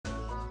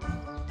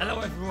Hello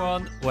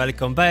everyone,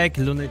 welcome back,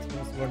 Looney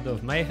Tunes World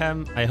of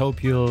Mayhem. I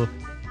hope you're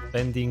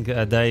spending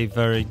a day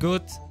very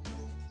good.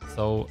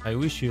 So I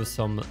wish you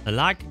some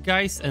luck,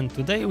 guys, and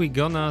today we're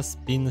gonna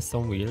spin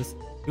some wheels.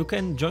 You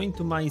can join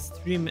to my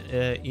stream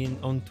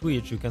on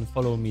Twitch, you can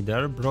follow me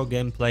there, Bro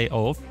Gameplay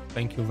Off,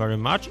 thank you very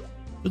much.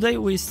 Today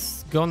we're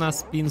gonna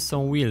spin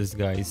some wheels,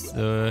 guys.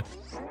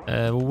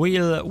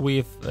 Wheel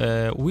with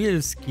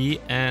wheel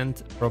ski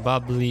and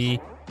probably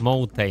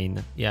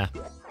mountain, yeah,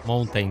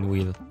 mountain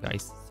wheel,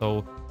 guys.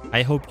 So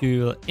I hope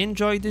you will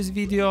enjoy this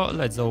video.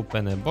 Let's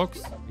open a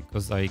box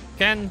because I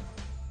can.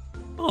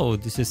 Oh,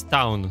 this is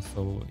town,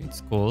 so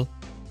it's cool.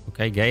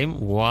 Okay, game,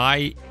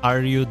 why are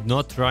you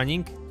not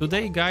running?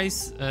 Today,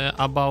 guys,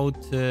 about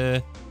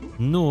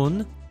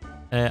noon,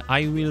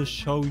 I will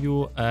show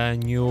you a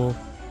new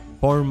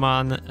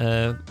Foreman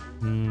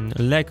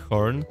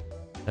Leghorn,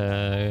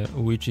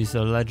 which is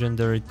a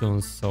legendary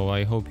toon. So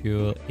I hope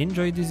you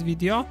enjoy this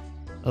video.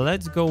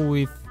 Let's go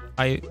with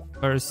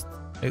first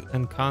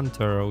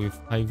encounter with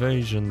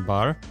invasion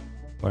bar.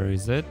 Where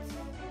is it?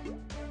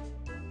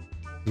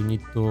 You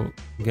need to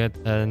get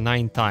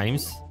 9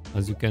 times,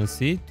 as you can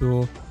see,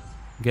 to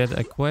get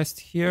a quest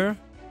here.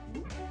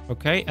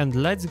 Okay, and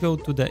let's go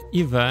to the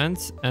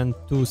events and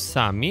to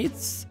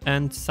summits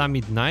and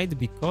summit night,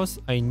 because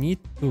I need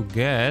to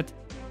get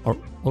or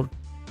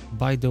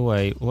by the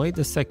way, wait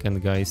a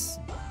second, guys.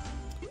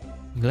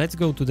 Let's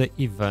go to the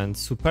event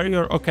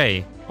superior.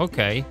 Okay,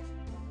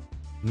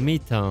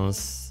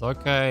 mittens.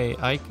 Okay,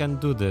 I can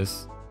do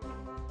this.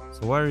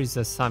 So where is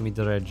the summit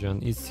region?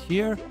 It's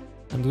here,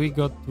 and we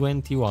got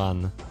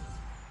 21,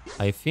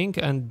 I think,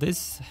 and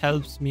this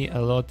helps me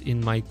a lot in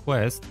my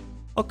quest.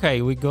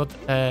 Okay, we got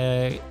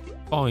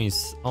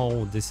coins.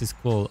 Oh, this is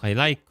cool. I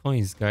like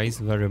coins, guys,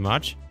 very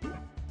much.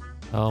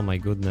 Oh my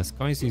goodness,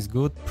 coins is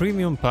good.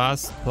 Premium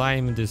pass,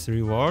 climb this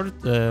reward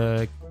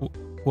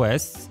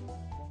quests,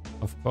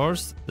 of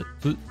course.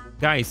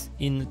 Guys,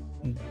 in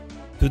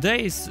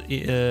today's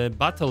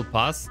battle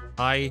pass,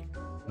 I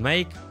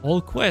make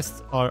all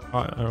quests are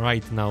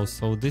right now,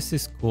 so this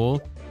is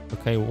cool.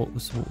 Okay,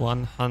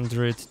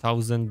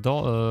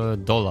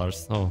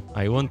 $100,000. Oh,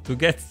 I want to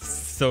get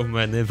so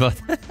many,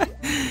 but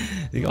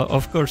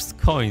of course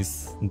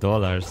coins,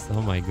 dollars.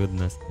 Oh my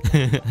goodness.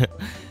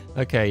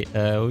 Okay,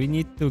 we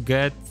need to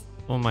get,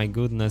 oh my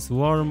goodness,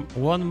 one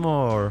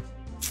more.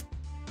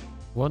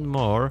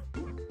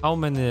 How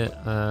many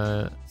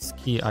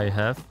ski I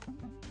have,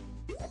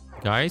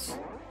 guys?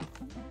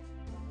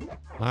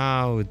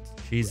 Wow,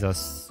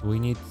 Jesus, we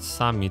need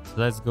summit.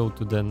 Let's go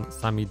to the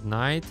summit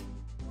night.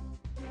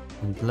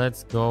 And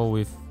let's go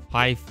with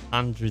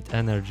 500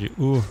 energy.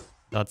 Ooh,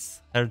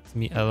 that's hurt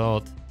me a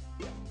lot.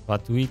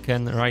 But we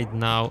can right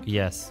now.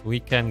 Yes, we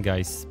can,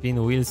 guys.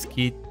 Spin wheel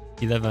ski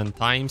 11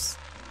 times.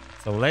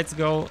 So let's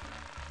go.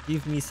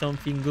 Give me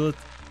something good.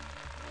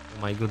 Oh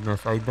my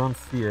goodness, I don't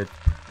see it.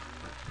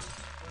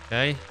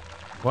 Okay,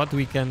 what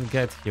we can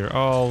get here?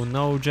 Oh,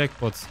 no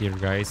jackpots here,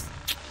 guys.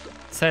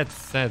 Set.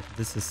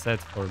 This is set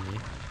for me.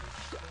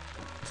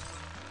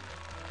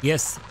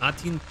 Yes,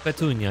 Atin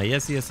Petunia.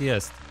 Yes.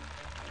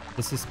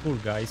 This is cool,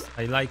 guys.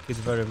 I like it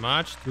very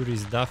much.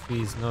 Tourist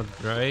Daffy is not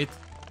great.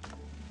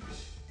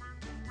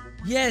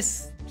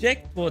 Yes,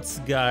 jackpots,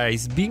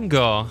 guys.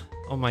 Bingo.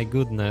 Oh my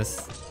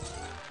goodness.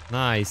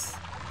 Nice.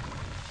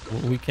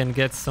 We can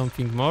get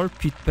something more.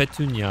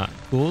 Petunia.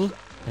 Cool.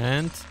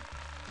 And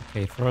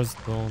okay,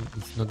 Frost Dawn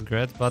is not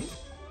great, but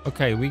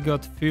okay, we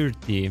got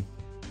 30.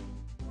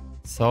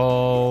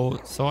 So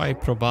I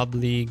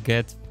probably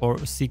get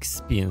 6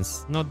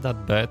 spins. Not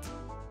that bad,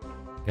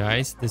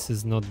 guys. This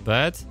is not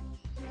bad.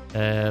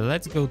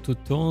 Let's go to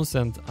toons,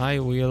 and I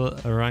will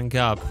rank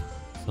up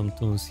some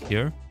toons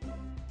here.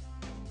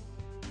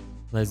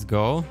 Let's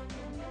go.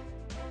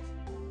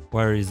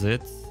 Where is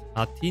it?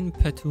 Atin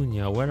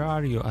Petunia, where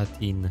are you,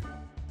 Atin?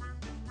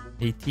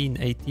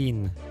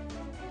 18.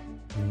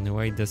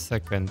 Wait a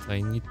second,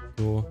 I need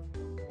to...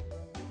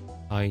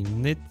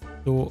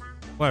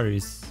 Where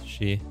is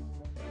she?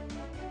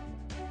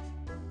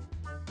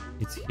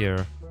 It's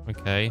here.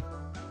 Okay.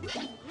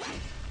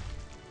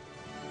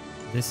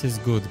 This is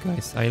good,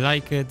 guys. I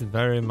like it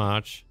very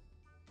much.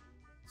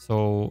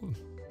 So.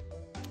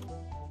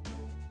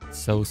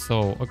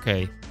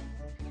 Okay.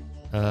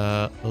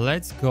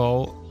 Let's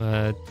go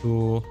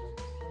to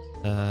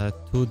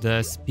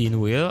the spin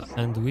wheel,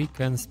 and we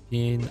can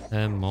spin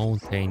a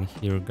mountain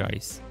here,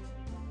 guys.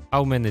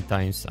 How many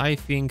times? I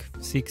think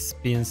 6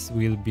 spins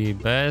will be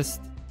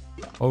best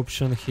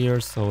option here.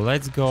 So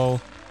let's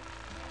go.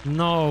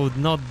 No,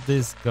 not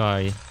this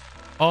guy.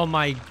 Oh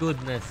my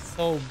goodness,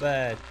 so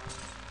bad.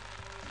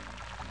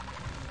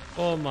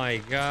 Oh my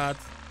god,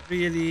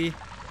 really?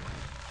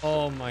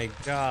 Oh my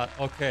god.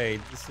 Okay,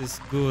 this is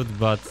good,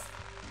 but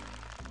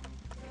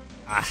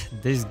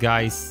this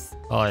guy's,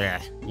 oh yeah,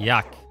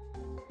 yuck.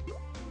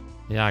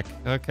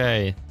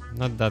 Okay,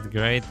 not that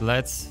great.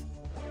 Let's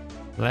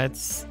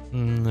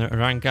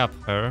rank up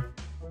her.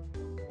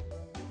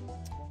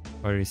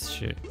 Where is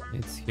she?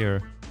 It's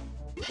here.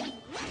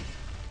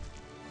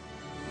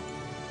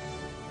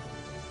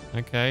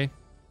 Okay.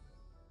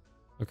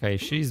 Okay,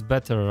 she's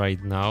better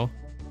right now.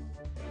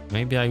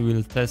 Maybe I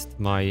will test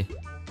my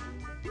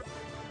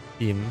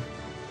team.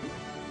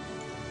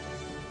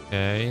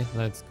 Okay,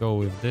 let's go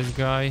with this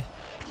guy.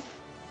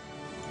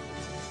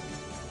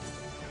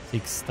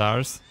 6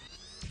 stars.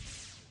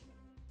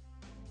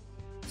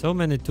 So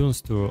many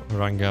tunes to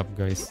rank up,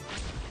 guys.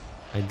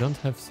 I don't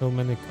have so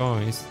many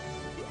coins.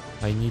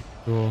 I need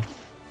to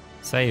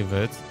save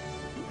it,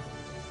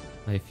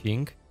 I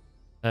think.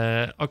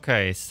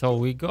 Okay, so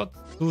we got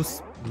two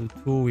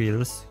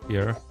wheels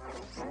here.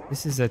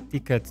 This is a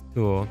ticket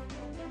 2.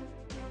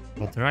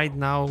 But right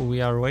now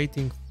we are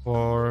waiting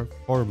for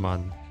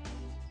Foreman.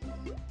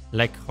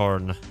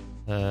 Leghorn.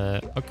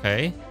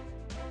 Okay.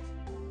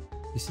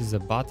 This is a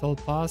battle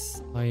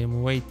pass. I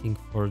am waiting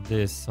for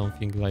this,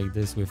 something like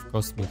this with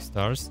cosmic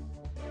stars.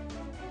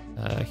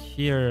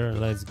 Here,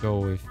 let's go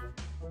with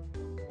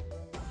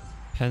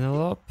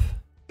Penelope.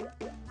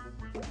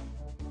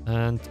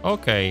 And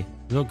okay,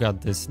 look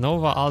at this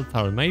Nova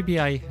Altar. Maybe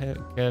I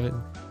can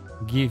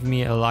give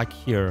me a luck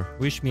here.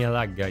 Wish me a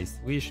luck,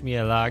 guys. Wish me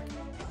a luck.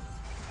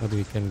 What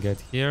we can get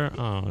here?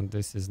 Oh,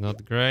 this is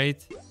not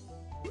great.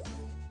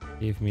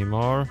 Give me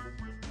more.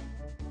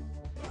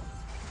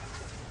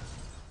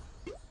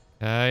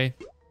 Okay.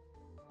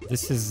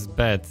 This is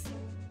bad.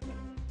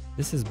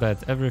 This is bad.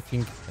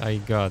 Everything I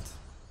got.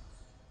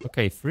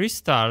 Okay, 3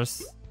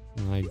 stars.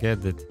 I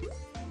get it.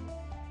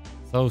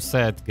 So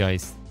sad,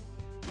 guys.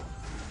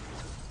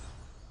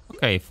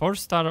 Okay, 4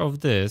 star of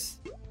this.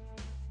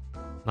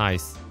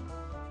 Nice.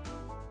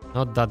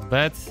 Not that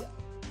bad.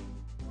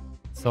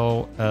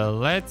 So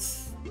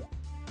let's...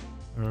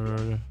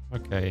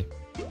 okay.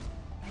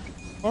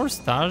 4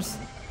 stars.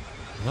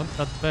 Not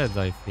that bad,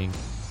 I think.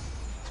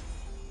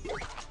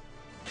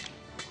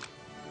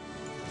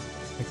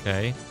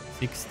 Okay.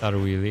 6 star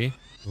wheelie.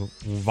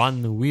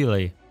 1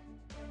 wheelie.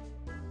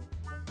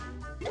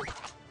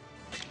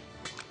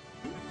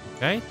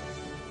 Okay.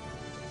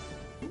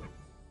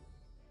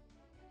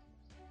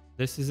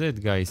 This is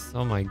it, guys.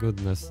 Oh my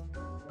goodness.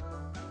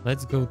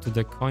 Let's go to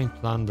the coin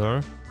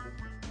plunder.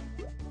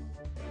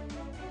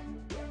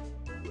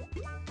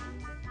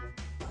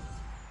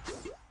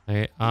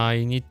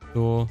 I need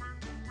to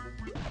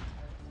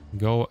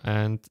go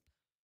and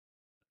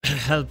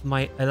help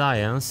my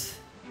alliance.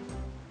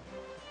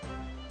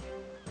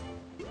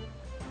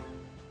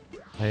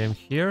 I am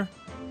here?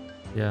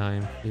 Yeah, I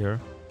am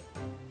here.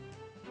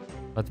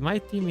 But my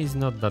team is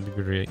not that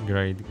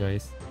great,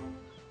 guys.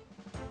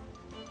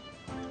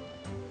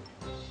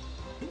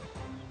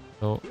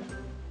 So,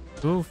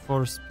 2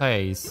 for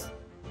space.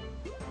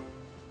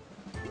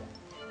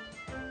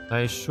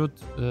 I should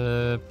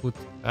put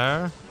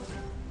air.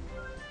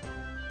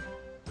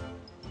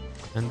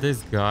 And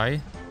this guy.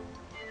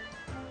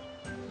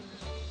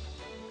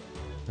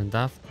 And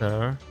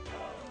after,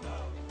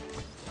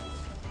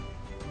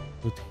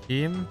 put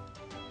him.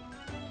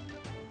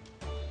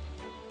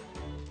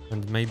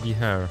 And maybe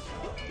her.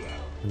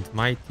 And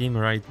my team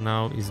right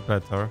now is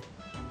better,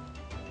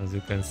 as you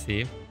can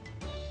see.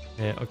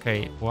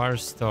 Okay, war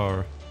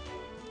store.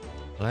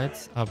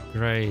 Let's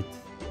upgrade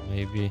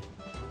maybe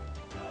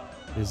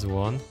this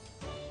one.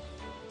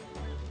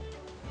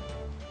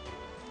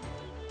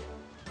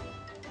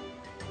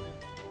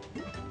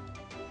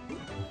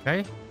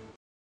 Okay.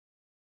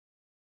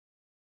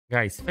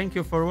 Guys, thank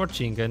you for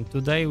watching, and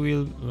today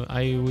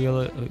I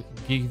will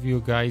give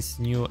you guys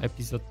new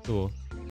episode 2.